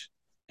college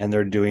and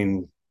they're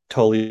doing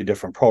totally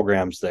different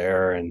programs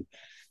there and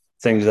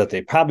things that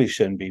they probably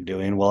shouldn't be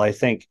doing. Well, I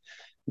think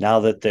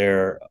now that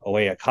they're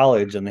away at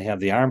college and they have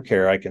the arm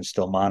care, I can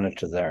still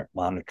monitor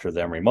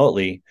them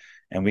remotely,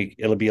 and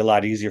it'll be a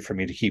lot easier for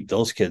me to keep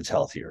those kids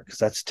healthier, because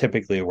that's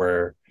typically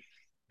where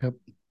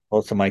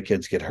most of my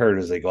kids get hurt,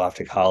 as they go off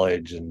to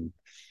college and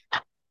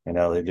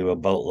they do a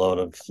boatload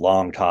of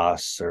long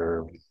toss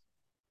or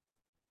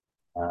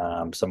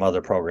some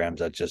other programs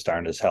that just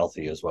aren't as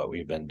healthy as what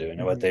we've been doing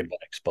and what they've been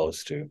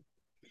exposed to.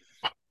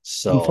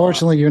 So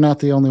unfortunately, you're not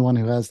the only one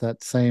who has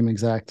that same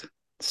exact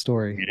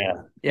story.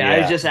 Yeah.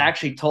 I just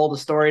actually told a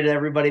story to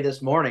everybody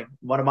this morning.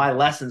 One of my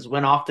lessons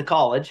went off to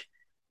college,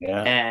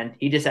 and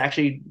he just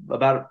actually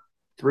about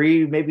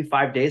 3, maybe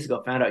 5 days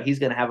ago found out he's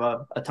going to have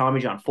a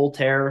Tommy John full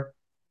tear,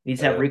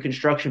 needs to have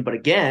reconstruction. But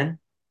again,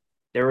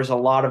 there was a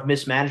lot of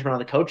mismanagement on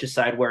the coach's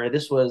side, where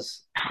this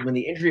was when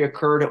the injury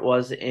occurred. It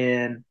was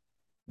in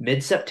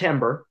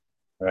mid-September,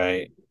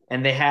 right?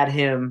 And they had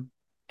him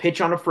pitch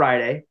on a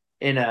Friday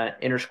in an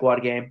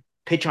inter-squad game,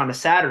 pitch on a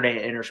Saturday in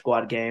an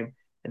inter-squad game,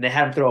 and they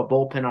had him throw a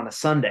bullpen on a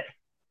Sunday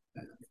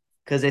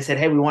because they said,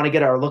 hey, we want to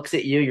get our looks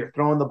at you. You're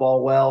throwing the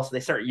ball well. So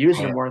they start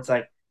using him more. It's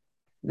like,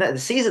 the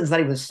season's not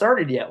even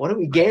started yet. What are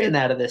we gaining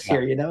out of this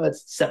here?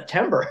 It's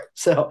September.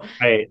 So,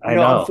 I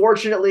know.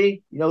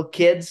 Unfortunately,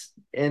 kids,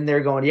 and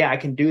they're going, I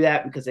can do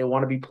that because they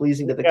want to be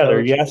pleasing to the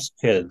coach. They're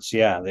kids.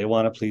 Yeah, they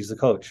want to please the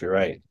coach. You're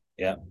right.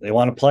 Yeah, they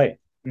want to play.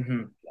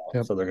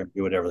 So they're going to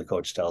do whatever the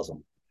coach tells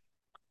them.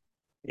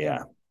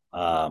 Yeah.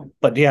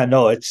 But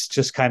no, it's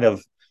just kind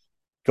of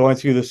going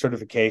through the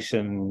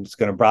certification. It's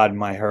going to broaden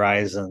my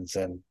horizons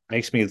and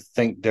makes me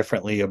think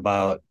differently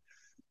about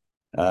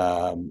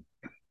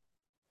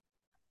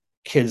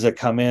kids that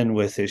come in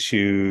with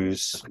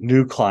issues,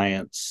 new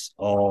clients,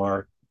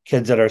 or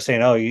kids that are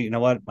saying, oh, you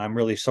know what, I'm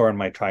really sore in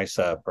my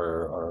tricep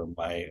or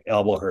my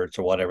elbow hurts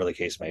or whatever the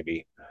case may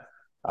be.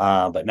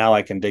 But now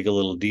I can dig a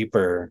little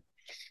deeper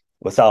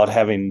without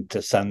having to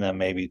send them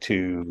maybe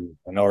to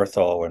an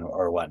ortho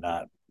or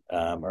whatnot,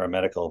 or a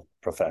medical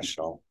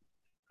professional,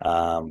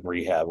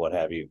 rehab, what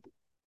have you.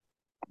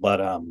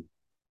 But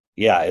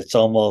it's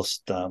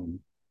almost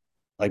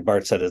like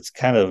Bart said, it's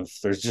kind of,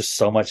 there's just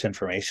so much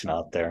information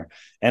out there.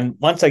 And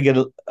once I get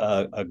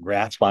a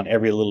grasp on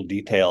every little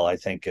detail, I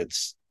think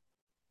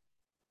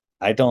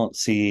I don't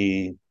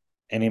see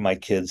any of my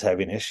kids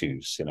having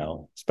issues,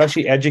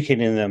 especially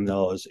educating them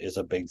though is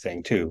a big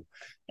thing too.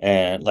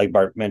 And like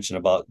Bart mentioned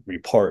about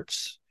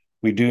reports,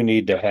 we do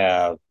need to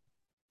have,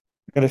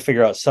 going to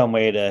figure out some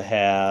way to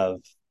have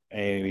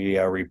a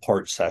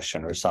report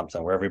session or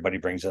something where everybody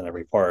brings in a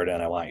report,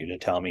 and I want you to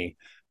tell me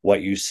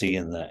what you see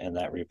in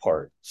that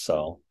report.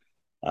 So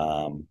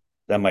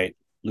that might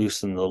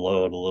loosen the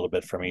load a little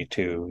bit for me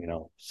too.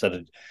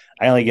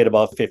 I only get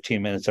about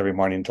 15 minutes every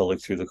morning to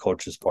look through the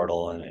coaches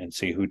portal and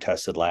see who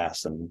tested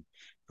last and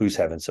who's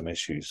having some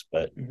issues.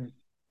 But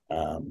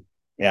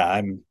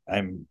yeah,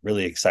 I'm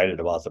really excited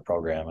about the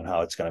program and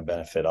how it's going to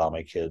benefit all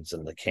my kids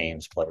and the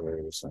Canes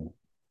players, and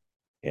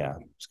yeah,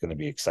 it's going to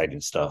be exciting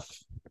stuff.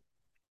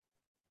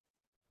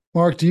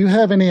 Mark, do you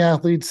have any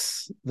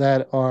athletes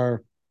that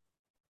are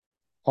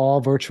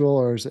all virtual,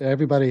 or is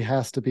everybody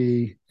has to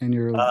be in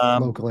your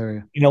local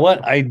area? You know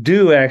what? I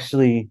do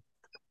actually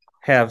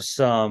have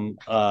some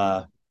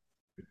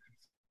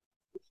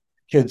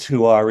kids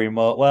who are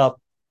remote. Well,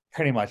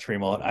 pretty much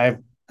remote. I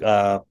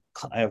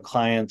have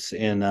clients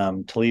in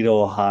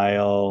Toledo,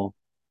 Ohio,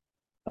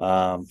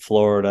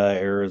 Florida,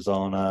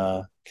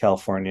 Arizona,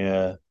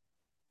 California.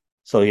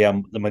 So yeah,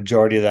 the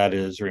majority of that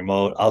is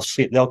remote.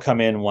 They'll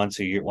come in once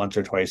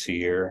or twice a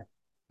year.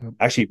 Yep.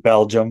 Actually,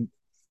 Belgium,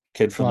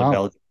 kid from the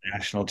Belgian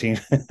national team.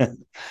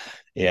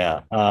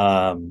 Yeah.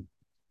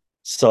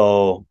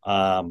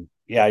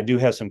 Yeah, I do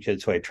have some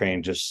kids who I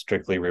train just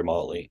strictly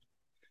remotely.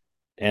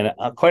 And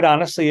quite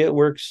honestly, it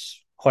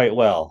works quite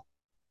well.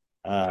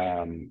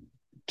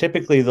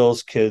 Typically,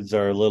 those kids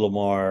are a little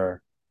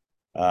more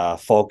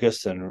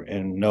focused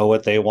and know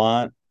what they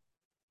want.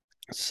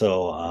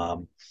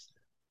 So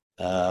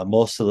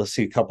most of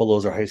a couple of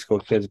those are high school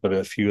kids, but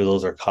a few of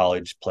those are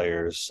college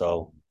players.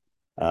 So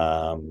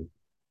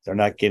they're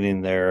not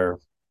getting their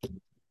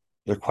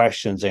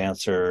questions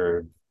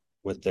answered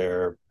with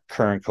their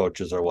current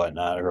coaches or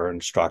whatnot, or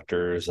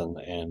instructors,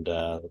 and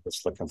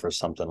just looking for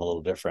something a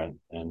little different.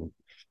 And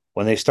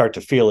when they start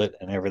to feel it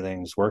and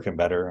everything's working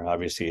better,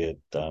 obviously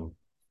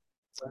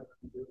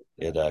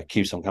it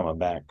keeps them coming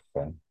back.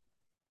 So.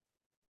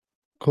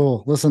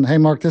 Cool. Listen, hey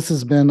Mark, this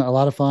has been a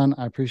lot of fun.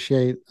 I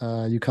appreciate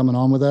you coming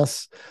on with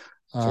us.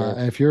 Sure.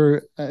 If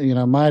you're,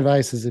 my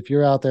advice is if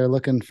you're out there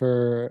looking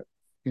for,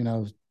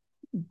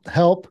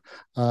 help,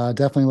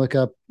 definitely look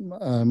up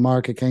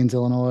Mark at Canes,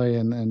 Illinois,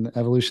 and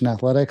Evolution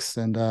Athletics,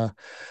 and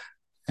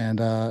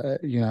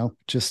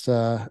just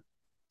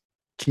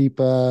keep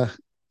us.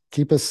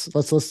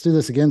 Let's do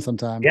this again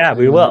sometime. Yeah,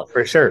 we will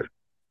for sure.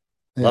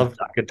 Yeah.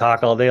 I could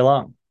talk all day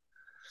long.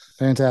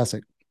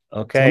 Fantastic.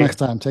 Okay. Till next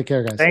time. Take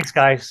care, guys. Thanks,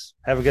 guys.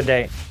 Have a good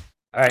day.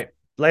 All right.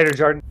 Later,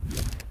 Jordan.